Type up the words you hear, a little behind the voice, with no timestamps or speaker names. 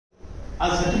ಆ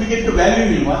certificate value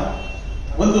ಇಲ್ವಾ?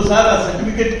 ಒಂದು ಸಾಲ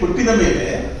ಸರ್ಟಿಫಿಕೇಟ್ ಕೊಟ್ಟಿದ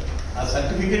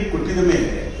ಮೇಲೆ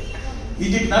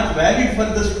is it not valid for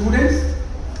the students?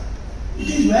 It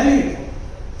is valid.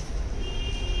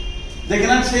 They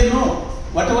cannot say no.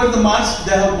 Whatever the marks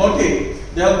they have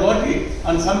got it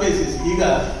on some basis. ಈಗ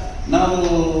ನಾವು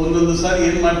ಒಂದೊಂದು ಸಾರಿ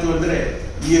ಏನ್ ಮಾಡ್ತೀವಿ ಅಂದ್ರೆ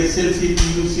ಈ SLC,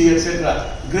 PUC etcetera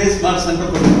grace marks ಅಂತ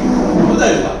ಕೊಡ್ತೀವಿ, ಹೌದಾ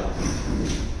ಇಲ್ವಾ?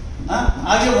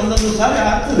 ಹಾಗೆ ಒಂದೊಂದು ಸಾರಿ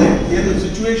ಆಗ್ತದೆ, ಏನು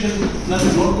ಸಿಚುವೇಶನ್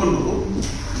ನೋಡ್ಕೊಂಡು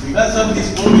because of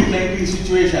this COVID-19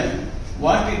 situation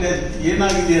what it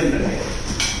ಏನಾಗಿದೆ ಅಂದ್ರೆ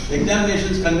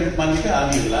ಎಕ್ಸಾಮಿನೇಷನ್ಸ್ ಕಂಡಕ್ಟ್ ಮಾಡಲಿಕ್ಕೆ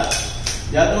ಆಗಲಿಲ್ಲ.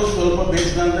 ಯಾವುದೋ ಸ್ವಲ್ಪ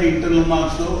ಬೇಸ್ಡ್ ಅಂದ್ರೆ internal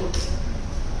marks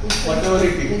whatever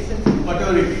it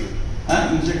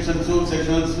instructions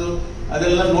sessions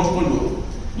ಅದೆಲ್ಲ ನೋಡ್ಕೊಂಡು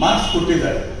ಮಾರ್ಕ್ಸ್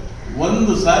ಕೊಟ್ಟಿದ್ದಾರೆ.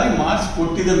 ಒಂದು ಸಾರಿ ಮಾರ್ಕ್ಸ್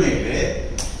ಕೊಟ್ಟಿದ ಮೇಲೆ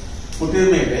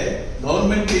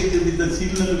government with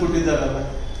ಸೀಲ್ನಲ್ಲಿ ಕೊಟ್ಟಿದ್ದಾರಲ್ಲ,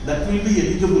 that will be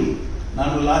eligible.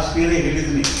 ನಾನು ಲಾಸ್ಟ್ ಇಯರೇ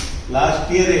ಹೇಳಿದ್ದೀನಿ,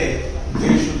 they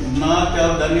should not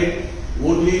have done it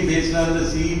only based on the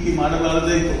CET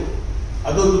ಮಾಡಬಾರದಾಯಿತು.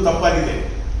 ಅದೊಂದು ತಪ್ಪಾಗಿದೆ.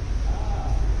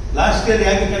 ಲಾಸ್ಟ್ ಇಯರ್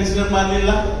ಯಾಕೆ ಕನ್ಸಿಡರ್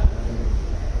ಮಾಡಲಿಲ್ಲ?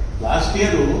 Last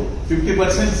year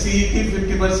 50% CET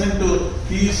 50%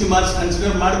 PUC marks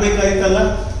consider ಮಾಡಬೇಕಾಯ್ತಲ್ಲ.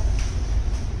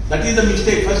 That is the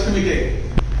mistake, first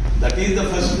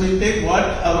mistake what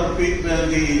hour people have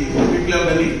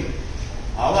done it.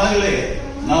 ಆವಾಗಲೇ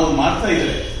ನಾವು ಮಾಡ್ತಾ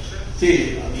ಇದ್ರೆ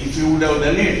if you would have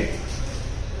done it,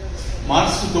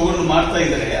 marks ತಗೊಂಡು ಮಾಡ್ತಾ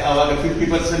ಇದ್ರೆ ಆವಾಗ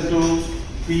 50%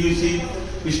 PUC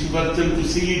 50%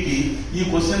 CET ಈ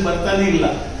ಕ್ವಶನ್ ಬರ್ತಾನೆ ಇಲ್ಲ.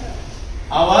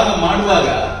 ಆವಾಗ ಮಾಡುವಾಗ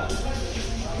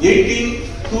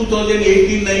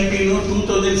 2018-19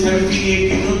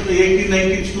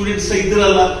 2017-18 ಸ್ಟೂಡೆಂಟ್ಸ್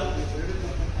ಇದ್ರಲ್ಲ,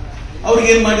 ಅವ್ರಿಗೆ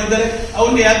ಏನ್ ಮಾಡಿದ್ದಾರೆ?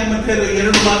 ಅವ್ರನ್ನ ಯಾಕೆ ಮತ್ತೆ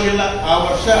 2 ಮಾಡಲಿಲ್ಲ? ಆ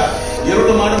ವರ್ಷ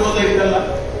 2 ಮಾಡಬಹುದಾಯ್ತಲ್ಲ.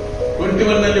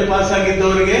 21 ನಲ್ಲಿ ಪಾಸ್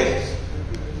ಆಗಿದ್ದವರಿಗೆ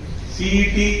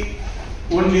CET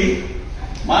ಓನ್ಲಿ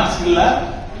ಮಾರ್ಕ್ಸ್ ಇಲ್ಲ,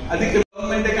 ಅದಕ್ಕೆ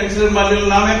ಗವರ್ಮೆಂಟ್ ಕನ್ಸಿಡರ್ ಮಾಡಲಿಲ್ಲ.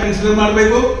 ನಾವೇ ಕನ್ಸಿಡರ್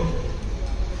ಮಾಡಬೇಕು,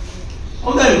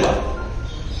 ಹೌದಾ ಇಲ್ವಾ?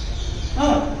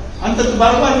 ಅಂತದ್ದು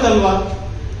ಬರಬಾರ್ದಲ್ವಾ?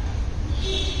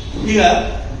 ಈಗ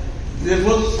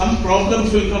some problems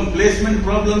will come, placement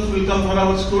problems will come for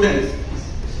our students.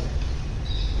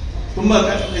 ತುಂಬಾ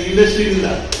ಇಂಡಸ್ಟ್ರಿಯಿಂದ.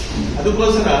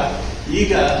 ಅದಕ್ಕೋಸ್ಕರ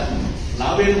ಈಗ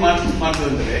ನಾವೇನು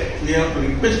ಮಾಡ್ತಂದ್ರೆ we have to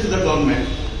request to the government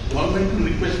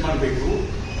request ಮಾಡಬೇಕು.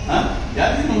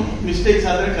 ಯಾಕೇನು ಮಿಸ್ಟೇಕ್ಸ್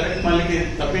ಆದ್ರೆ ಕರೆಕ್ಟ್ ಮಾಡಲಿಕ್ಕೆ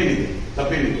ತಪ್ಪೇನಿದೆ.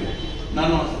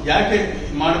 ನಾನು ಯಾಕೆ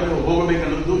ಹೋಗಬೇಕು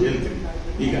ಅನ್ನೋದು ಹೇಳ್ತೀನಿ.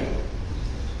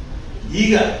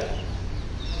 ಈಗ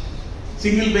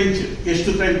ಸಿಂಗಲ್ ಬೆಂಚ್ ಎಷ್ಟು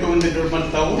ಟೈಮ್ ತಗೊಂಡಿದ್ರು?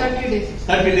 ತಾವು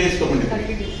 30 ಡೇಸ್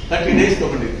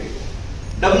ತಗೊಂಡಿದ್ರಿ.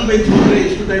 ಡಬಲ್ ಬೆಂಚ್ ಹೋದ್ರೆ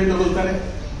ಎಷ್ಟು ಟೈಮ್ ತಗೊಳ್ತಾರೆ?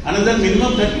 Another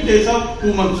minimum 30 days of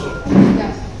 2 months.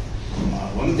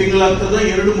 1 ತಿಂಗಳಾಗ್ತದೋ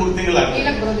 2-3 ತಿಂಗಳಾಗ್ತದೆ,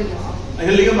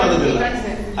 ಎಲ್ಲಿಗೆ ಬರೋದಿಲ್ಲ.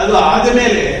 ಅದು ಆದ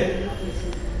ಮೇಲೆ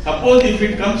suppose if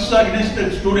it comes against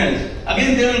students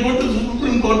again they will go to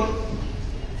supreme court.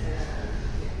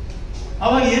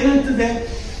 ಅವಾಗ ಏನಾಗ್ತದೆ?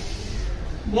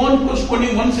 One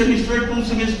postponing 1 semester, 2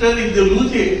 semester, if they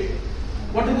lose it,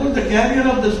 what about the career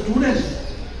of the students?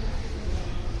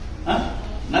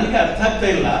 ನನಗೆ ಅರ್ಥ ಆಗ್ತಾ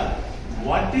ಇಲ್ಲ.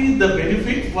 What is the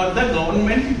benefit for the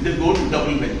government if they go to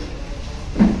double bench?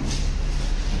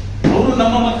 ಅವರು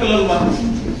ನಮ್ಮ ಮಕ್ಕಳಲ್ವಾ?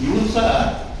 ಇವರು ಸಹ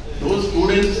those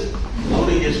ಸ್ಟೂಡೆಂಟ್ಸ್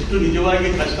ಅವರು ಎಷ್ಟು ನಿಜವಾಗಿ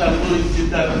ಕಷ್ಟ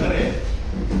ಅನುಭವಿಸಿದ್ದಾರೆ ಅಂದ್ರೆ,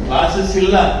 ಕ್ಲಾಸಸ್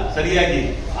ಇಲ್ಲ ಸರಿಯಾಗಿ,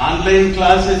 ಆನ್ಲೈನ್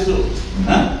ಕ್ಲಾಸಸ್,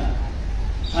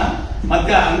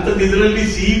 ಮತ್ತೆ ಅಂತದ್ದು ಇದರಲ್ಲಿ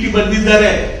CET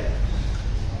ಬಂದಿದ್ದಾರೆ.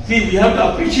 We have to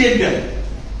appreciate them.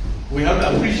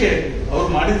 ಅವ್ರು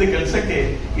ಮಾಡಿದ ಕೆಲಸಕ್ಕೆ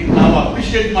ನಾವು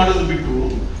ಅಪ್ರಿಶಿಯೇಟ್ ಮಾಡೋದು ಬಿಟ್ಟು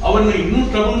ಅವರನ್ನು ಇನ್ನೂ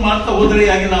ಟ್ರಬಲ್ ಮಾಡ್ತಾ ಹೋದರೆ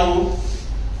ಹೇಗೆ ನಾವು?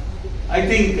 ಐ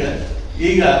ಥಿಂಕ್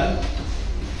ಈಗ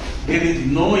there is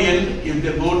no end. If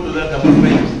they go to the double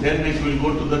bench, then it will go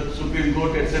to the Supreme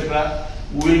Court, etc.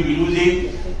 We will be losing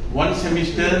 1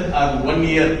 semester or 1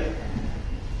 year.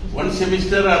 1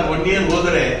 semester or 1 year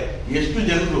ಹೋದರೆ ಎಷ್ಟು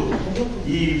ಜನರು?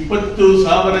 ಈ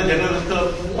 20,000 ಜನರ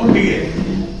ಒಟ್ಟಿಗೆ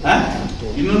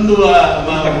ಇನ್ನೊಂದು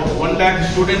 1 lakh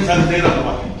students ಅಂತ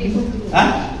ಇರಲ್ವಾ?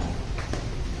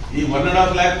 ಈ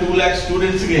 1.5 lakh 2 lakh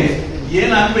ಸ್ಟೂಡೆಂಟ್ಸ್ಗೆ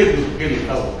ಏನಾಗಬೇಕು ಹೇಳಿ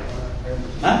ತಾವು?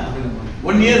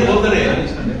 1 year ಹೋದರೆ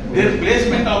there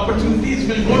placement opportunities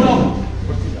will go down.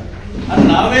 ಅದು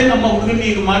ನಾವೇ ನಮ್ಮ ಹುಡುಗನ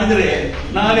ಈಗ ಮಾಡಿದರೆ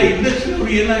ನಾಳೆ ಇಂಡಸ್ಟ್ರಿ ಅವರು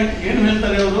ಏನು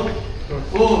ಹೇಳ್ತಾರೆ? ಅವರು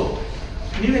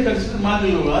ನೀವೇ ಕನ್ಸಿಡರ್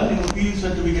ಮಾಡಲಿಲ್ವಾ ನೀವು PU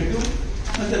ಸರ್ಟಿಫಿಕೇಟ್,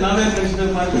 ಮತ್ತೆ ನಾವೇ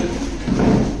ಕನ್ಸಿಡರ್ ಮಾಡಬೇಕು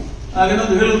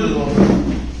ಹಾಗೇನೋದು ಹೇಳುದಿಲ್ವ?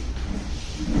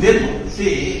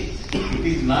 ಇಟ್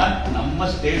ಈಸ್ ನಾಟ್ ನಮ್ಮ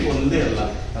ಸ್ಟೇಟ್ ಒಂದೇ ಅಲ್ಲ,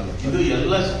 ಇದು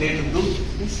ಎಲ್ಲ ಸ್ಟೇಟ್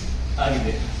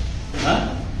ಆಗಿದೆ.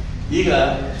 ಈಗ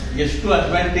ಎಷ್ಟು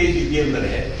ಅಡ್ವಾಂಟೇಜ್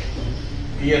ಇದೆಯಂದರೆ,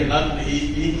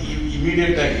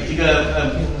 ಇಮಿಡಿಯೇಟ್ ಆಗಿ ಈಗ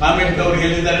ಕಾಮೆಂಟ್ ಅವ್ರು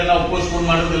ಹೇಳಿದ್ದಾರೆ ನಾವು ಪೋಸ್ಟ್ಪೋನ್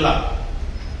ಮಾಡೋದಿಲ್ಲ.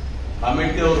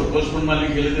 ಆಮೇಲೆ ಅವರು ಪೋಸ್ಟ್ಪೋನ್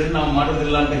ಮಾಡ್ಲಿಕ್ಕೆ ಹೇಳಿದ್ರೆ ನಾವು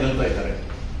ಮಾಡೋದಿಲ್ಲ ಅಂತ ಹೇಳ್ತಾ ಇದ್ದಾರೆ.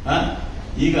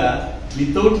 ಈಗ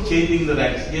ವಿತೌಟ್ ಚೇಂಜಿಂಗ್ ದ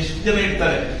ರ್ಯಾಂಕ್ಸ್ ಎಷ್ಟು ಜನ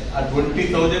ಇರ್ತಾರೆ? ಆ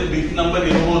 20,000 ಬಿಗ್ ನಂಬರ್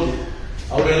ಇರ್ಬೋದು.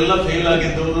 ಅವರೆಲ್ಲ ಫೇಲ್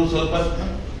ಆಗಿದ್ದವರು, ಸ್ವಲ್ಪ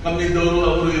ಕಮ್ಮಿ ಇದ್ದವರು,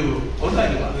 ಅವರು ಇವರು,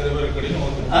 ಹೌದಾಗಿಲ್ವಾ?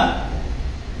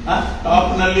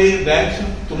 ಟಾಪ್ ನಲ್ಲಿ ರ್ಯಾಂಕ್ಸ್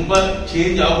ತುಂಬಾ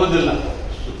ಚೇಂಜ್ ಆಗೋದಿಲ್ಲ,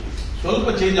 ಸ್ವಲ್ಪ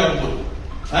ಚೇಂಜ್ ಆಗ್ಬೋದು,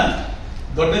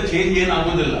 ದೊಡ್ಡ ಚೇಂಜ್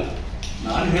ಏನಾಗೋದಿಲ್ಲ.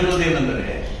 ನಾನು ಹೇಳೋದೇನೆಂದರೆ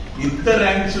ಇದ್ದ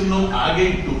ರ್ಯಾಂಕ್ಸ್ ಹಾಗೆ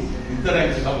ಇಟ್ಟು, ಇದ್ದ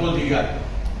ರ್ಯಾಂಕ್ಸ್ ಸಪೋಸ್ ಈಗ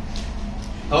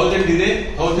 1000 ಇದೆ,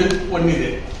 1001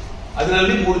 ಇದೆ,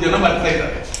 ಅದರಲ್ಲಿ 3 ಜನ ಬರ್ತಾ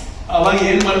ಇದ್ದಾರೆ. ಅವಾಗ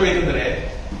ಏನ್ ಮಾಡ್ಬೇಕಂದ್ರೆ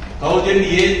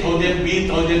 1000A, 1000B,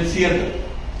 1000C ಅಂತ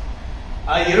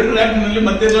ಆ 2 ರ್ಯಾಂಕ್ ನಲ್ಲಿ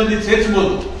ಮಧ್ಯದಲ್ಲಿ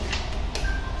ಸೇರಿಸಬಹುದು.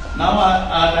 ನಾವು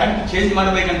ಆ ರ್ಯಾಂಕ್ ಚೇಂಜ್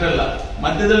ಮಾಡಬೇಕಂತಲ್ಲ,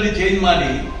 ಮಧ್ಯದಲ್ಲಿ ಚೇಂಜ್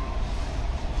ಮಾಡಿ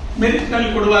ಮೆರಿಟ್ ನಲ್ಲಿ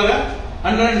ಕೊಡುವಾಗ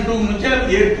 102 ಮುಂಚೆ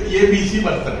ABC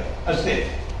ಬರ್ತಾರೆ ಅಷ್ಟೇ.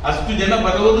 ಅಷ್ಟು ಜನ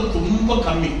ಬರೋದು ತುಂಬಾ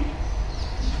ಕಮ್ಮಿ,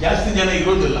 ಜಾಸ್ತಿ ಜನ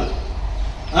ಇರೋದಿಲ್ಲ.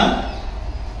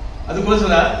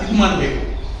 ಅದಕ್ಕೋಸ್ಕರ ಇದು ಮಾಡಬೇಕು.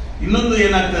 ಇನ್ನೊಂದು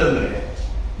ಏನಾಗ್ತದೆ ಅಂದ್ರೆ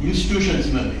ಇನ್ಸ್ಟಿಟ್ಯೂಷನ್ಸ್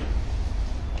ನಲ್ಲಿ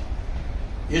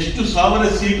ಎಷ್ಟು 1000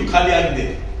 ಸೀಟು ಖಾಲಿ ಆಗಿದೆ,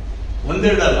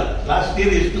 ಒಂದೆರಡು ಅಲ್ಲ, ಲಾಸ್ಟ್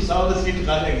ಇಯರ್ ಎಷ್ಟು 1000 ಸೀಟು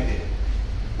ಖಾಲಿ ಆಗಿದೆ.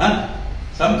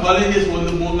 ಸಮ್ ಕಾಲೇಜಸ್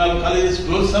ಒಂದು 3-4 ಕಾಲೇಜಸ್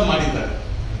ಕ್ಲೋಸ್ ಸಹ ಮಾಡಿದ್ದಾರೆ.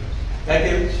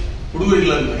 ಯಾಕೆ? ಹುಡುಗರು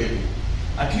ಇಲ್ಲ ಅಂತ ಹೇಳಿ.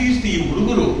 ಅಟ್ಲೀಸ್ಟ್ ಈ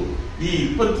ಹುಡುಗರು ಈ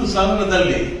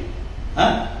 20,000ದಲ್ಲಿ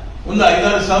ಒಂದು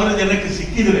 5,000-6,000 ಜನಕ್ಕೆ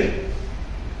ಸಿಕ್ಕಿದ್ರೆ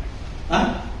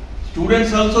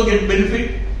students also get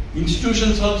benefit,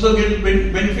 institutions also get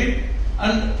benefit,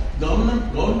 and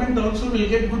government also will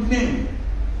get good name.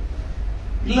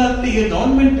 ಇಲ್ಲ ಅಂದ್ರೆ ಈಗ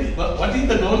government, what is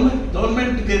the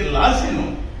ಗವರ್ಮೆಂಟ್ಗೆ loss ಏನು?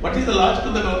 What is the loss to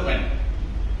the government?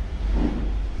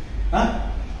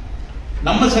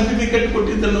 ನಮ್ಮ ಸರ್ಟಿಫಿಕೇಟ್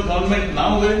ಕೊಟ್ಟಿದ್ದನ್ನು ಗವರ್ಮೆಂಟ್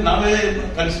ನಾವೇ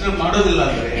ಕನ್ಸಿಡರ್ ಮಾಡೋದಿಲ್ಲ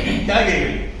ಅಂದ್ರೆ ಹೇಗೆ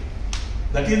ಹೇಳಿ?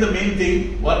 That is the main thing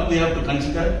what we have to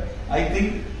consider. I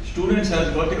think students has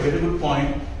got A very good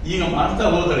point. ಈಗ ಮಾಡ್ತಾ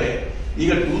ಹೋದರೆ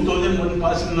ಈಗ 2001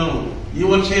 ಪಾಸಿನವರು ಈ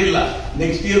ವರ್ಷ ಇಲ್ಲ,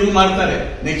 ನೆಕ್ಸ್ಟ್ ಇಯರ್ ಮಾಡ್ತಾರೆ,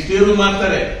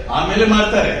 ಆಮೇಲೆ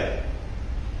ಮಾಡ್ತಾರೆ,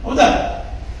 ಹೌದಾ?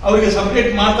 ಅವರಿಗೆ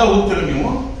ಸಪರೇಟ್ ಮಾಡ್ತಾ ಹೋಗ್ತೀರ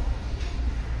ನೀವು.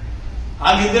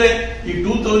 ಹಾಗಿದ್ರೆ ಈ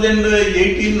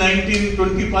 2018, 19,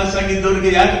 20 ಪಾಸ್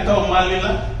ಆಗಿದ್ದವರಿಗೆ ಯಾಕೆ ತಾವು ಮಾಡಲಿಲ್ಲ?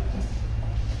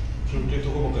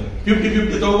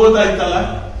 50-50 ತಗೋಬೋದಾಯ್ತಲ್ಲ.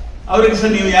 ಅವರಿಗೆ ಸಹ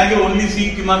ನೀವು ಯಾಕೆ ಓನ್ಲಿ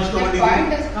CET ಮಾರ್ಕ್ಸ್ ತಗೊಂಡಿದ್ದೀರಿ?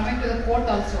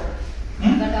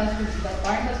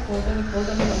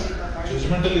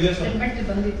 ಜಜ್ಮೆಂಟ್ ಅಲ್ಲಿ ಇದೆ ಸರ್,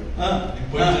 ಬಂದಿತ್ತು.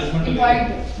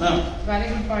 Point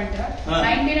valid point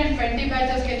 19 and 20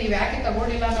 batches ಗೆ ನೀವು ಯಾಕೆ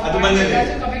ತಗೊಂಡಿಲ್ಲ ಅದು ಬಂದಿದೆ.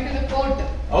 Coming to the court.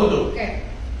 ಹೌದು,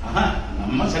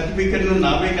 ನಮ್ಮ ಸರ್ಟಿಫಿಕೇಟ್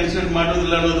ನಾವೇ ಕನ್ಸಿಡರ್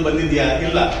ಮಾಡೋದಿಲ್ಲ ಅನ್ನೋದು ಬಂದಿದ್ಯಾ?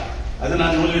 ಇಲ್ಲ, ಅದು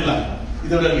ನಾನು ನೋಡಲಿಲ್ಲ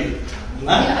ಇದರಲ್ಲಿ.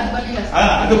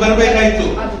 ಅದು ಬರಬೇಕಾಯ್ತು.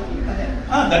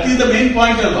 That is the main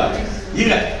point ಅಲ್ವಾ?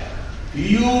 ಈಗ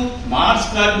PU ಮಾರ್ಕ್ಸ್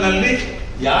ಕಾರ್ಡ್ ನಲ್ಲಿ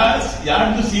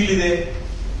ಯಾರ್ದು ಸೀಲ್ ಇದೆ?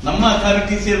 ನಮ್ಮ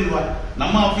ಅಥಾರಿಟೀಸ್ ಅಲ್ವಾ,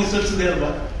 ನಮ್ಮ ಆಫೀಸರ್ಸ್ ಇದೆ ಅಲ್ವಾ,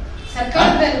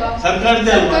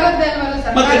 ಸರ್ಕಾರದೇ ಅಲ್ವಾ?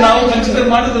 ಮತ್ತೆ ನಾವು ಕನ್ಸಿಡರ್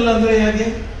ಮಾಡೋದಿಲ್ಲ ಅಂದ್ರೆ ಹೇಗೆ?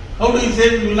 How do you say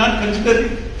you will not consider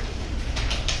it?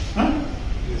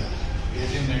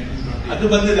 ಅದು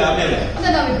ಬಂದಿದೆ ಆಮೇಲೆ.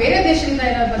 ನಾವು ಬೇರೆ ದೇಶದಿಂದ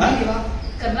ಏನಾದ್ರು ಬಂದಿದ್ದೀವಾ?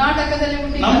 ಕರ್ನಾಟಕದಲ್ಲಿ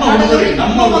ನಮ್ಮ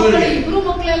ಹುಡುಗರಿಗೆ ಇಬ್ರು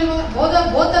ಮಕ್ಕಳೆಲ್ವಾ?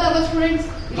 ಬೋಧನ ಸ್ಟೂಡೆಂಟ್ಸ್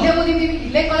ಇಲ್ಲೇ ಓದಿದ್ದೀವಿ,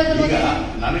 ಇಲ್ಲೇ ಕಾಲೇಜಲ್ಲಿ.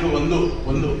 ನನಗೆ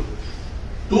ಒಂದು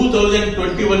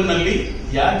 2021 ನಲ್ಲಿ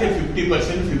ಯಾಕೆ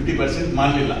 50%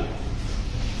 ಮಾಡಲಿಲ್ಲ?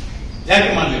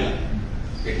 ಯಾಕೆ ಮಾಡಲಿಲ್ಲ?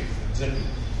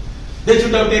 They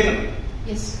should have taken.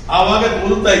 ಆವಾಗ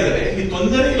ಓದುತ್ತಾ ಇದ್ದಾರೆ, ಈ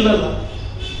ತೊಂದರೆ ಇಲ್ಲಲ್ಲ,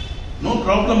 ನೋ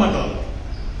ಪ್ರಾಬ್ಲಮ್ ಅಟ್ ಆಲ್.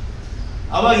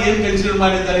 ಅವಾಗ ಏನ್ ಕನ್ಸಿಡರ್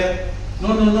ಮಾಡಿದ್ದಾರೆ? No,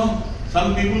 some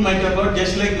people might have got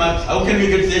just like marks. How can you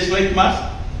get just like marks?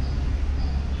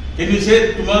 Can you say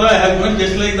tomorrow I have got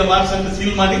just like the marks ಅಂತ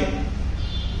seal ಮಾಡಿ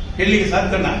ಹೇಳಲಿಕ್ಕೆ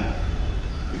ಸಾಧ್ಯನಾ?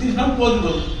 It is not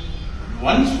possible.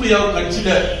 Once we have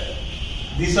considered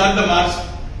these are the marks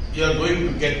you are going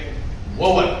to get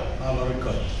over,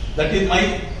 that is my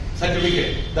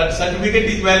certificate. That certificate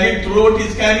is valid throughout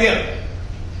his career.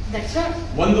 That's right.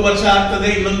 ಒಂದು ವರ್ಷ ಆಗ್ತದೆ,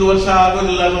 ಇನ್ನೊಂದು ವರ್ಷ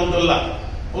ಆಗೋದಿಲ್ಲ ಅನ್ನೋದಲ್ಲ,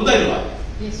 ಹೌದಾ ಇಲ್ವಾ?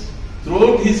 Yes.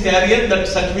 Throughout his career that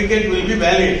certificate will be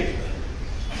valid.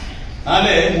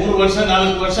 ನಾಳೆ 3 ವರ್ಷ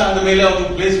 4 ವರ್ಷ ಆದ ಮೇಲೆ ಅವರು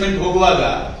ಪ್ಲೇಸ್ಮೆಂಟ್ ಹೋಗುವಾಗ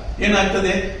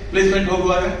ಏನಾಗ್ತದೆ? ಪ್ಲೇಸ್ಮೆಂಟ್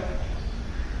ಹೋಗುವಾಗ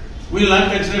ವಿಲ್ ನಾಟ್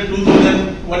ಕನ್ಸಿಡರ್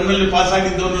 2001 ನಲ್ಲಿ ಪಾಸ್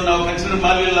ಆಗಿದ್ದವನು ನಾವು ಕನ್ಸಿಡರ್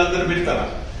ಮಾಡಲಿಲ್ಲ ಅಂದ್ರೆ ಬಿಡ್ತಾರ?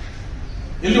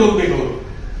 ಎಲ್ಲಿ ಹೋಗ್ಬೇಕು ಅವರು?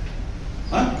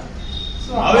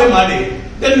 ನಾವೇ ಮಾಡಿ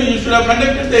then you should have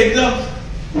conducted the exam.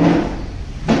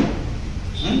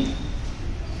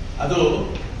 ಅದು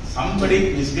somebody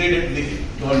misguided the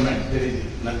government. There is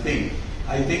nothing.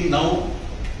 I think now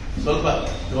ಸ್ವಲ್ಪ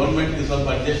ಗವರ್ಮೆಂಟ್ ಸ್ವಲ್ಪ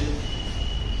ಅಡ್ಜಸ್ಟ್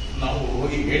ನಾವು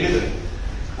ಹೋಗಿ ಹೇಳಿದ್ರೆ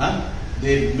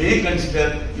they may consider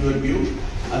your view.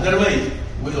 Otherwise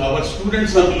our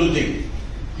students are losing.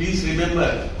 Please remember,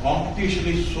 competition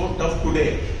is so tough today.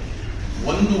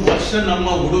 ಒಂದು ವರ್ಷ ನಮ್ಮ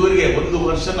ಹುಡುಗರಿಗೆ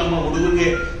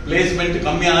ಪ್ಲೇಸ್ಮೆಂಟ್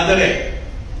ಕಮ್ಮಿ ಆದರೆ,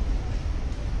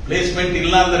 ಪ್ಲೇಸ್ಮೆಂಟ್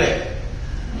ಇಲ್ಲ ಅಂದ್ರೆ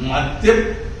ಮತ್ತೆ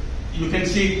you can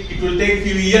see it will take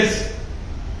few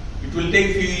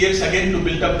years again to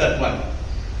build up that one.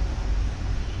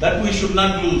 That we should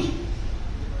not lose.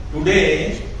 Today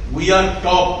we are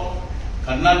top.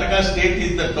 Karnataka state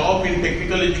is the top in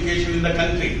technical education in the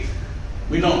country.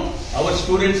 We know our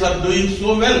students are doing so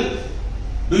well.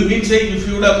 Do you mean say if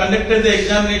you would have conducted the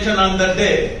examination on that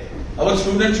day, our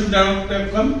students should have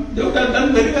come? They would have done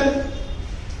very well.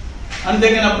 And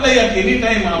they can apply at any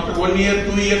time after 1 year,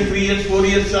 2 years, 3 years, 4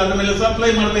 years ಆದಮೇಲೆ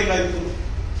apply ಮಾಡಬೇಕಾಯಿತು.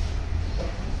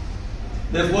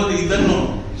 Therefore ಇದನ್ನು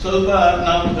ಸ್ವಲ್ಪ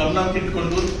ನಾವು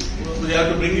ಗಮನಕ್ಕಿಟ್ಟುಕೊಂಡು we have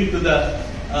to bring it to the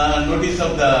notice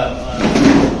of the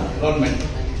government.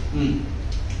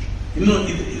 ಇನ್ನು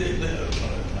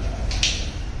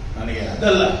ನನಗೆ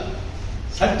ಅದಲ್ಲ,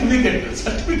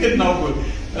 certificate ನಾವು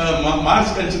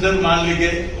marks consider ಮಾಡಲಿಕ್ಕೆ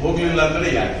ಹೋಗ್ಲಿಲ್ಲ ಅಂದ್ರೆ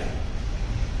ಯಾಕೆ?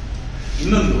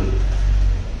 ಇನ್ನೊಂದು,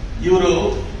 ಇವರು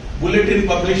ಬುಲೆಟಿನ್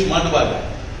ಪಬ್ಲಿಷ್ ಮಾಡುವಾಗ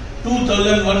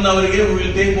 2001 ಅವರಿಗೆ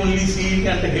ವಿಲ್ ಟೇಕ್ ಓನ್ಲಿ CET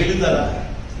ಅಂತ ಹೇಳಿದಾರ?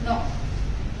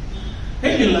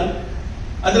 ಹೇಳಿಲ್ಲ.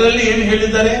 ಅದರಲ್ಲಿ ಏನು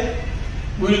ಹೇಳಿದ್ದಾರೆ?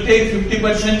 Will take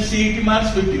 50% CET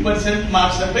marks, 50%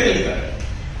 marks ಅಂತ ಹೇಳಿದ್ದಾರೆ.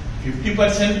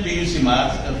 50% PUC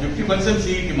marks, 50%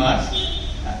 CET marks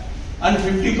and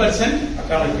 50%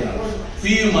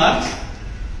 PU marks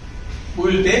we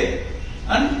will take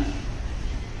and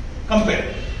compare.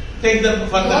 Take them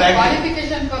for the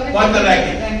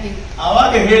ranking.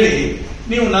 ಆವಾಗ ಹೇಳಿ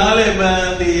ನೀವು ನಾಳೆ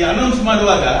ಅನೌನ್ಸ್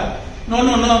ಮಾಡುವಾಗ ನೋ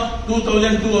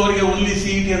 2002 ಅವರಿಗೆ ಓನ್ಲಿ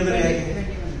CET ಅಂದ್ರೆ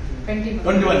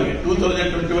 21ಗೆ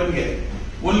 2021ಗೆ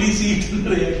ಓನ್ಲಿ CET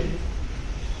ಅಂದ್ರೆ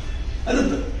ಅದು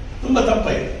ತುಂಬಾ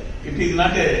ತಪ್ಪಾಗಿದೆ. It is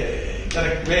not A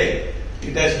correct way.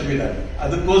 It has to be done.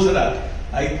 ಅದಕ್ಕೋಸ್ಕರ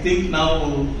ಐ ಥಿಂಕ್ ನಾವು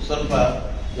ಸ್ವಲ್ಪ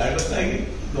ಜಾಗ್ರತೆಯಾಗಿ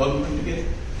ಗೌರ್ಮೆಂಟ್ಗೆ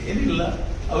ಏನಿಲ್ಲ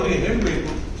ಅವರಿಗೆ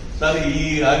ಹೇಳಬೇಕು, ಸರ್ ಈ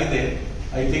ಆಗಿದೆ,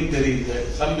 I think there is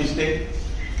some mistake.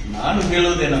 ನಾನು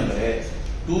ಹೇಳೋದೇನಂದ್ರೆ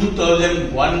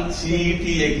 2001 CET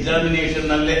ಎಕ್ಸಾಮಿನೇಷನ್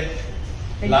ನಲ್ಲೇ,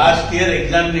 ಲಾಸ್ಟ್ ಇಯರ್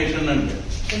ಎಕ್ಸಾಮಿನೇಷನ್ ನಲ್ಲಿ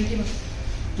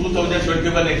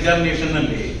 2021 ಎಕ್ಸಾಮಿನೇಷನ್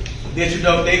ನಲ್ಲಿ they should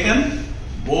have taken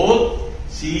both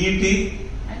CET.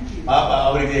 ಪಾಪ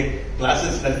ಅವರಿಗೆ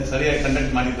ಕ್ಲಾಸಸ್ ಸರಿಯಾಗಿ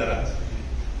ಕಂಡಕ್ಟ್ ಮಾಡಿದ್ದಾರ?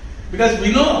 Because we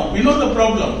know the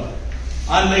problem.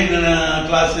 Online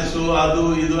classes ಅದು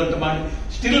ಇದು ಅಂತ ಮಾಡಿ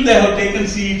still they have taken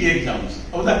CET exams.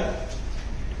 ಹೌದಾ?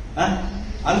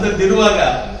 ಅಂತದ್ದಿರುವಾಗ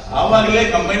ಆವಾಗಲೇ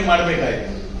ಕಂಬೈನ್ ಮಾಡಬೇಕಾಯ್ತು.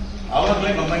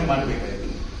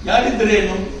 ಯಾರಿದ್ರೆ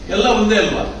ಏನು, ಎಲ್ಲ ಒಂದೇ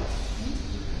ಅಲ್ವಾ?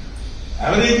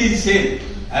 Average is same.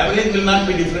 Average will not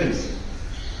be difference.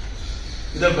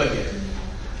 ಇದರ ಬಗ್ಗೆ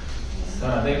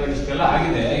ಅದೇ ಇಷ್ಟೆಲ್ಲ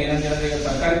ಆಗಿದೆ. ಏನಂತ ಹೇಳಿದ್ರೆ ಈಗ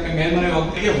ಸರ್ಕಾರಕ್ಕೆ ಮೇಲ್ಮನೆ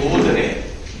ಹೋದರೆ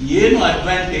ಏನು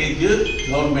ಅಡ್ವಾಂಟೇಜ್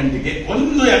ಗವರ್ಮೆಂಟ್ಗೆ?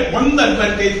 ಒಂದು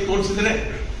ಅಡ್ವಾಂಟೇಜ್ ತೋರಿಸಿದ್ರೆ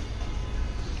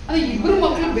ಇಬ್ರು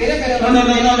ಮಕ್ಕಳು ಬೇರೆ ಬೇರೆ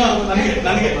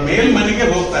ನನಗೆ ಮೇಲ್ಮನೆಗೆ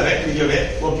ಹೋಗ್ತಾರೆ ನಿಜವೇ,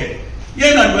 ಓಕೆ.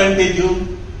 ಏನು advantage?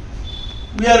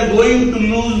 We are going to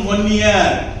lose 1 year.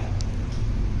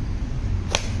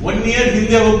 1 year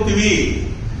ಹಿಂದೆ ಹೋಗ್ತೀವಿ.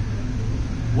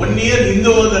 1 year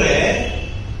ಹಿಂದೆ ಹೋದರೆ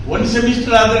 1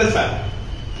 semester ಆದರೆ ಸಾಕು.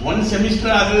 1 semester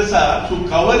ಆದರೆ ಸಾಕು. To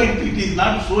cover it is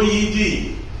not so easy.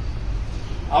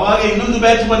 ಅವಾಗ ಇನ್ನೊಂದು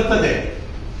ಬ್ಯಾಚ್ ಬರ್ತದೆ.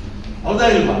 ಹೌದಾ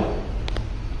ಇಲ್ವಾ?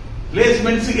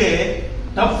 ಪ್ಲೇಸ್ಮೆಂಟ್ಸ್ಗೆ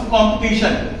ಟಫ್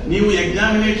ಕಾಂಪಿಟೇಷನ್. ನೀವು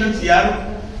ಎಕ್ಸಾಮಿನೇಷನ್ಸ್ ಯಾರು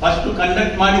ಫಸ್ಟ್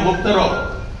ಕಂಡಕ್ಟ್ ಮಾಡಿ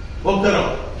ಹೋಗ್ತಾರೋ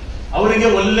ಅವರಿಗೆ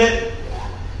ಒಳ್ಳೆ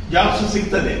ಜಾಬ್ಸ್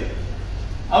ಸಿಗ್ತದೆ.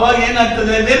 ಅವಾಗ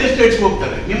ಏನಾಗ್ತದೆ? ಬೇರೆ ಸ್ಟೇಟ್ಸ್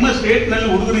ಹೋಗ್ತಾರೆ. ನಿಮ್ಮ ಸ್ಟೇಟ್ ನಲ್ಲಿ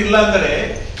ಹುಡುಗರು ಇಲ್ಲ ಅಂದ್ರೆ,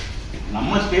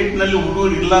 ನಮ್ಮ ಸ್ಟೇಟ್ ನಲ್ಲಿ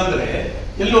ಹುಡುಗರು ಇಲ್ಲ ಅಂದ್ರೆ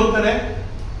ಎಲ್ಲಿ ಹೋಗ್ತಾರೆ?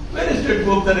 ಬೇರೆ ಸ್ಟೇಟ್ಗೆ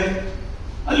ಹೋಗ್ತಾರೆ,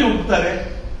 ಅಲ್ಲಿ ಹುಡ್ತಾರೆ.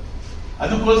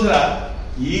 ಅದಕ್ಕೋಸ್ಕರ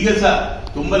ಈಗ ಸಹ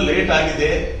ತುಂಬಾ ಲೇಟ್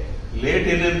ಆಗಿದೆ. ಲೇಟ್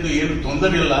ಏನು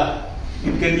ತೊಂದರೆ ಇಲ್ಲ.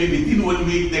 It can be with in 1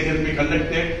 week they can be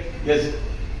conducted. S.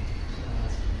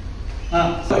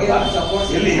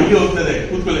 ಎಲ್ಲಿ ಹೋಗ್ತದೆ?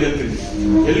 ಕೂತ್ಕೊಳ್ಳಿ, ಹೇಳ್ತೀನಿ.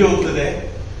 ಎಲ್ಲಿ ಹೋಗ್ತದೆ?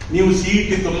 ನೀವು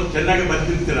CET ತುಂಬ ಚೆನ್ನಾಗಿ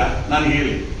ಬರ್ತಿರ್ತೀರಾ, ನಾನು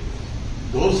ಹೇಳಿ.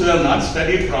 ದೋಸ್ ಹು have not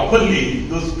studied properly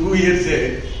those 2 years,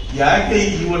 ಯಾಕೆ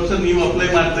ಈ ವರ್ಷ ನೀವು ಅಪ್ಲೈ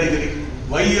ಮಾಡ್ತಾ ಇದ್ದೀರಿ?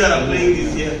 Why you are applying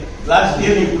this year? Last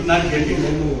year you could not get it.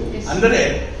 ಅಂದ್ರೆ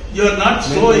ಯು ಆರ್ ನಾಟ್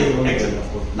ಸೋ.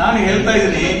 ನಾನು ಹೇಳ್ತಾ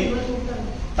ಇದ್ದೀನಿ,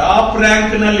 ಟಾಪ್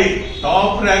ರ್ಯಾಂಕ್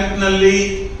ನಲ್ಲಿ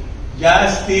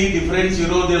ಜಾಸ್ತಿ ಡಿಫರೆನ್ಸ್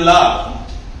ಇರೋದಿಲ್ಲ.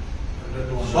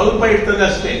 ಸ್ವಲ್ಪ ಇರ್ತದೆ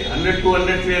ಅಷ್ಟೇ. 100,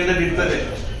 200, 300 ಇರ್ತದೆ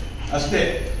ಅಷ್ಟೇ.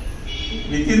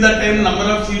 With in the time number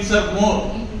of seats R more.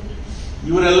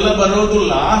 ಇವರೆಲ್ಲ ಬರೋದು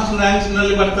ಲಾಸ್ಟ್ ರ್ಯಾಂಕ್ಸ್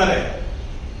ನಲ್ಲಿ ಬರ್ತಾರೆ.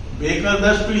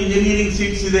 ಬೇಕಾದಷ್ಟು ಇಂಜಿನಿಯರಿಂಗ್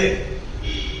ಸೀಟ್ಸ್ ಇದೆ.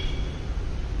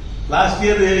 ಲಾಸ್ಟ್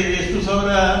ಇಯರ್ ಎಷ್ಟು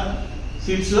ಸಾವಿರ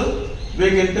ಸೀಟ್ಸ್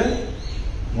ವೇಕೆಂಟ್?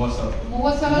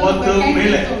 30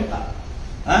 ಮೇಲೆ.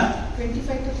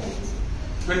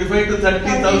 25 to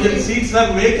 30,000 seats are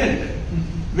vacant.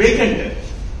 Vacant.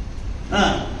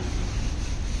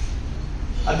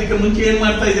 ಅದಕ್ಕೆ ಮುಂಚೆ ಏನ್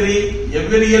ಮಾಡ್ತಾ ಇದ್ರಿ,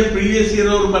 ಎವ್ರಿ ಇಯರ್ ಪ್ರೀವಿಯಸ್ ಇಯರ್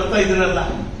ಅವರು ಬರ್ತಾ ಇದ್ರಲ್ಲ,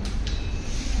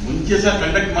 ಮುಂಚೆ ಸಹ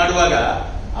ಕಂಡಕ್ಟ್ ಮಾಡುವಾಗ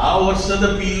ಆ ವರ್ಷದ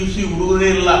PUC ಹುಡುಗರೇ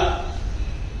ಇಲ್ಲ,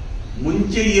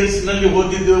 ಮುಂಚೆ ಇಯರ್ಸ್ ನಲ್ಲಿ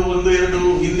ಓದಿದ್ದು 1-2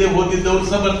 ಹಿಂದೆ ಓದಿದ್ದವ್ರು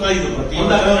ಸಹ ಬರ್ತಾ ಇದ್ರು. ಪ್ರತಿ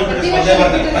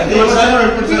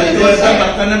ವರ್ಷ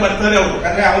ಬರ್ತಾರೆ ಅವರು.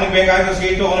 ಯಾಕಂದ್ರೆ ಅವನಿಗೆ ಬೇಕಾದ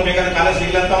ಸೀಟು, ಅವನಿಗೆ ಬೇಕಾದ ಕಾಲೇಜ್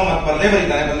ಸಿಗ್ಲ ಅಂತ ಅವ್ನು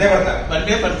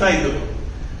ಬಂದೇ ಬರ್ತಾ ಇದ್ದು.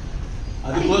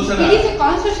 ಅದಕ್ಕೋಸ್ಕರ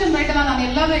ಕಾನ್ಸ್ಟಿಟ್ಯೂಷನ್ ರೈಟ್ ಅಲ್ಲ, ನಾನು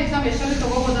ಎಲ್ಲಾದ್ರೂ ಎಕ್ಸಾಮ್ ಎಷ್ಟರಲ್ಲಿ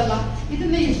ತಗೋಬಹುದಲ್ಲ,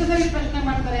 ಇದನ್ನ ಇಷ್ಟದಲ್ಲಿ ಪ್ರಶ್ನೆ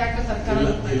ಮಾಡ್ತಾರೆ ಯಾಕೆ ಸರ್ಕಾರ?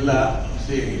 ಇಲ್ಲ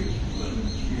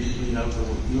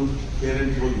ನೀವು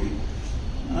ಪೇರೆಂಟ್ಸ್ ಹೋಗಿ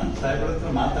ಸಾಹೇಬ್ರ ಹತ್ರ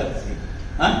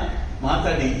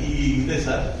ಮಾತಾಡಿ ಇದೆ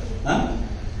ಸರ್.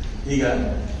 ಈಗ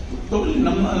ತಗೊಳ್ಳಿ,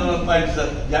 ನಮ್ಮ ಪಾಯಿಂಟ್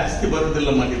ಸರ್ ಜಾಸ್ತಿ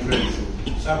ಬರೋದಿಲ್ಲಮ್ಮ ಡಿಫ್ರೆನ್ಸ್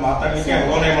ಸರ್. ಮಾತಾಡ್ಲಿಕ್ಕೆ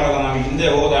ಅವನೇ ಮಾಡಲ್ಲ. ನಾವು ಹಿಂದೆ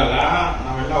ಹೋದಾಗ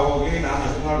ನಾವೆಲ್ಲ ಹೋಗಿ ನಾನು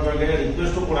ಅಸಮಾನಗಳಿಗೆ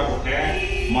ರಿಕ್ವೆಸ್ಟ್ ಕೂಡ ಕೊಟ್ಟೆ,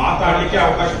 ಮಾತಾಡ್ಲಿಕ್ಕೆ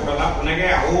ಅವಕಾಶ ಕೊಡಲ್ಲ. ಕೊನೆಗೆ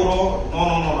ಅವರು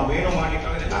ನಾವೇನು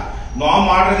ಮಾಡ್ಲಿಕ್ಕಾಗೋದಿಲ್ಲ, ನಾವು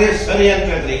ಮಾಡೋದೇ ಸರಿ ಅಂತ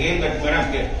ಹೇಳಿದ್ರೆ ಈಗ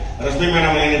ಮೇಡಮ್ಗೆ ರಶ್ಮಿ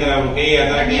ಮೇಡಮ್ ಏನಿದ್ದಾರೆ, ಅವರು KE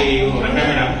ಅಥಾರಿಟಿ ರಮ್ಯಾ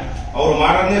ಮೇಡಮ್ ಅವ್ರು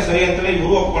ಮಾಡೋದೇ ಸರಿ ಅಂತೇಳಿ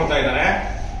ಇವರು ಒಪ್ಕೊಳ್ತಾ ಇದ್ದಾರೆ.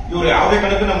 ಇವ್ರು ಯಾವುದೇ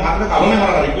ಕಾರಣಕ್ಕೂ ನಾವು ಮಾತಾಡಕ್ಕೆ ಅವನೇ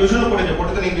ಮಾಡಲ್ಲ. ರಿಕ್ವೆಸ್ಟ್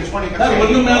ಕೊಟ್ಟಿದ್ದೆ ನೀವು ಇಸ್ಕೊಂಡು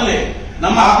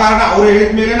ನಮ್ಮ ಆ ಕಾರಣ ಅವ್ರು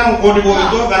ಹೇಳಿದ ಮೇಲೆ ನಾವು ಕೋರ್ಟಿಗೆ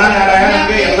ಹೋಗಿದ್ದು, ಗಣ ನ್ಯಾಯಾಲಯ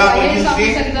ನಮಗೆ ಎಲ್ಲಾ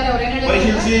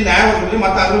ಪರಿಶೀಲಿಸಿ ನ್ಯಾಯ ಕೊಟ್ಟಿದ್ವಿ.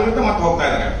 ಮತ್ತೆ ಅದ್ರ ವಿರುದ್ಧ ಮತ್ತೆ ಹೋಗ್ತಾ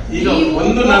ಇದ್ದಾರೆ. ಈಗ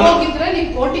ಒಂದು ಹೋಗಿದ್ರೆ ನೀವು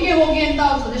ಕೋರ್ಟಿಗೆ ಹೋಗಿ ಅಂತ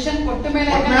ಅವ್ರು ಸಜೆಷನ್ ಕೊಟ್ಟ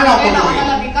ಮೇಲೆ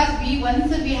because we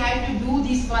have to do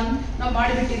this one ನಾವು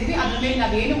ಮಾಡಿಬಿಟ್ಟಿದೀವಿ, ಅದ್ರ ಮೇಲೆ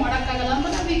ನಾವೇನು ಮಾಡಕ್ಕಾಗಲ್ಲ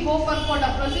ಅಂತ we go for court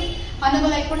approach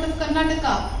honourable high court of Karnataka.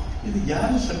 ಇದು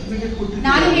ಯಾರು ಸರ್ಟಿಫಿಕೇಟ್ ಕೊಟ್ಟಿದ್ದು?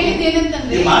 ನಾನು ಹೇಳಿದ್ದು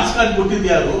ಏನಂತಂದ್ರೆ ಮಾರ್ಕ್ಸ್ ಕಾರ್ಡ್ ಕೊಟ್ಟಿದ್ದು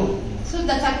ಯಾರು?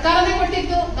 ಸರ್ಕಾರನೇ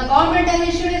ಕೊಟ್ಟಿದ್ದು. The government has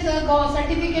issued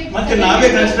certificate. ಮತ್ತೆ ನಾವೇ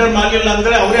ಕನ್ಸಿಡರ್ ಮಾಡಲಿಲ್ಲ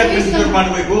ಅಂದ್ರೆ ಅವರೇ ಕನ್ಸಿಡರ್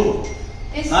ಮಾಡಬೇಕು,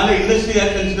 ನಾಳೆ ಇಂಡಸ್ಟ್ರಿ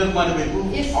ಯಾಕೆ ಕನ್ಸಿಡರ್ ಮಾಡಬೇಕು?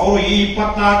 ಅವರು ಈ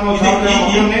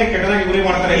 24 ಕೆಟ್ಟದಾಗಿ ಗುರಿ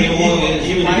ಮಾಡ್ತಾರೆ.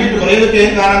 ಬರೆಯೋದಕ್ಕೆ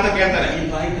ಏನ್ ಕಾರಣ ಅಂತ ಕೇಳ್ತಾರೆ. ಈ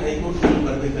ಪಾಯಿಂಟ್ ಹೈಕೋರ್ಟ್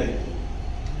ಬರಬೇಕಾಯ್ತು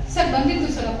ಸರ್. ಬಂದಿತ್ತು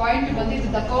ಸರ್, ಪಾಯಿಂಟ್ ಬಂದಿತ್ತು.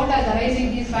 The court as arising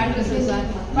these matters sir.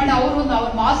 But ಅವ್ರ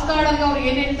ಮಾರ್ಕ್ಸ್ ಕಾರ್ಡ್ ಆಗಿ ಅವ್ರು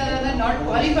ಏನ್ ಹೇಳ್ತಾರೆ ಅಂದ್ರೆ ನಾಟ್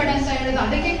ಕ್ವಾಲಿಫೈಡ್ ಅಂತ ಹೇಳಿದ್ರು.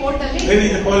 ಅದಕ್ಕೆ ಕೋರ್ಟ್ ಅಲ್ಲಿ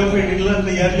ಕ್ವಾಲಿಫೈಡ್ ಇಲ್ಲ ಅಂತ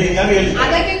ಯಾರು ಹೇಳಿದ್ರು?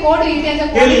 ಅದಕ್ಕೆ ಕೋರ್ಟ್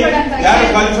ಕ್ವಾಲಿಫೈಡ್ ಅಂತ ಯಾರು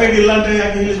ಕ್ವಾಲಿಫೈಡ್ ಇಲ್ಲ ಅಂತ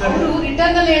ಯಾಕೆ ಹೇಳಿದ್ದಾರೆ? ಅವರು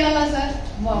ರಿಟರ್ನ್ ಅಲ್ಲಿ ಹೇಳಲ್ಲ ಸರ್,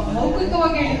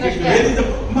 ಮೌಖಿಕವಾಗಿ ಹೇಳಿದ್ರು.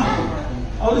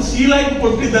 ಅವರು ಸೀಲಾಗಿ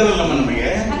ಕೊಟ್ಟಿದ್ದಾರಲ್ಲ ನಮಗೆ,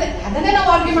 ಅದನ್ನೇ ನಾವು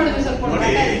ಆರ್ಗ್ಯೂ ಮಾಡಿದ್ವಿ sir.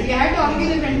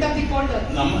 Front of the court.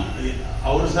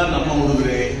 ಅವರು ಸಹ ನಮ್ಮ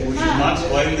ಹುಡುಗರೆ, not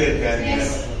spoil there carrier.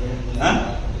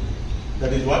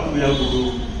 That is what we have to do.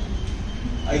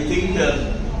 I think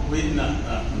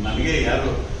ನನಗೆ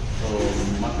ಯಾರು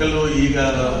ಮಕ್ಕಳು ಈಗ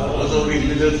ಓದೋರು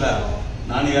ಇಲ್ಲಿದ್ರು ಸಹ,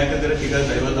 ನಾನು ಯಾಕಂದ್ರೆ because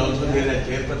I was also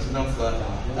chairperson of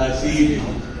CET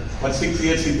for 6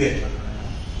 years ಇದ್ದೆ,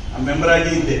 ಮೆಂಬರ್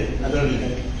ಆಗಿ ಇದ್ದೆ ಅದರಲ್ಲಿ.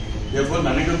 ದೇರ್ಫೋರ್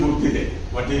ನನಗೂ ಗೊತ್ತಿದೆ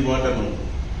ವಾಟ್ ಈಸ್ ವಾಟ್ ಅನ್ನೋದು.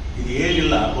 ಇದು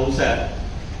ಏನಿಲ್ಲ, ಬಹುಶಃ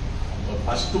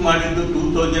ಫಸ್ಟ್ ಮಾಡಿದ್ದು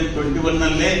 2021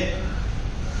 ನಲ್ಲೇ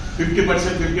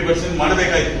 50%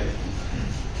 ಮಾಡಬೇಕಾಯ್ತು,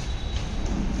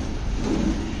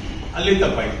 ಅಲ್ಲಿ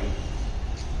ತಪ್ಪಾಯಿತು.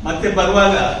 ಮತ್ತೆ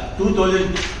ಬರುವಾಗ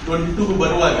 2022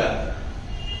 ಬರುವಾಗ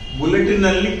ಬುಲೆಟಿನ್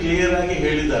ನಲ್ಲಿ ಕ್ಲಿಯರ್ ಆಗಿ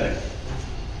ಹೇಳಿದ್ದಾರೆ,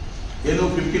 ಏನು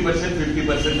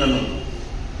 50% ಅನ್ನೋದು.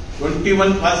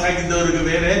 21 ಪಾಸ್ ಆಗಿದ್ದವರಿಗೆ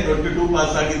ಬೇರೆ, 22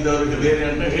 ಪಾಸ್ ಆಗಿದ್ದವರಿಗೆ ಬೇರೆ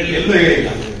ಅಂತ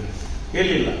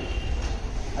ಹೇಳಿಲ್ಲ.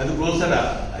 ಅದಕ್ಕೋಸ್ಕರ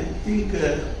I think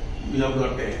we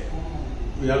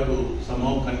have to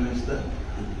somehow convince the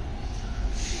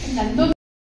ನಂದು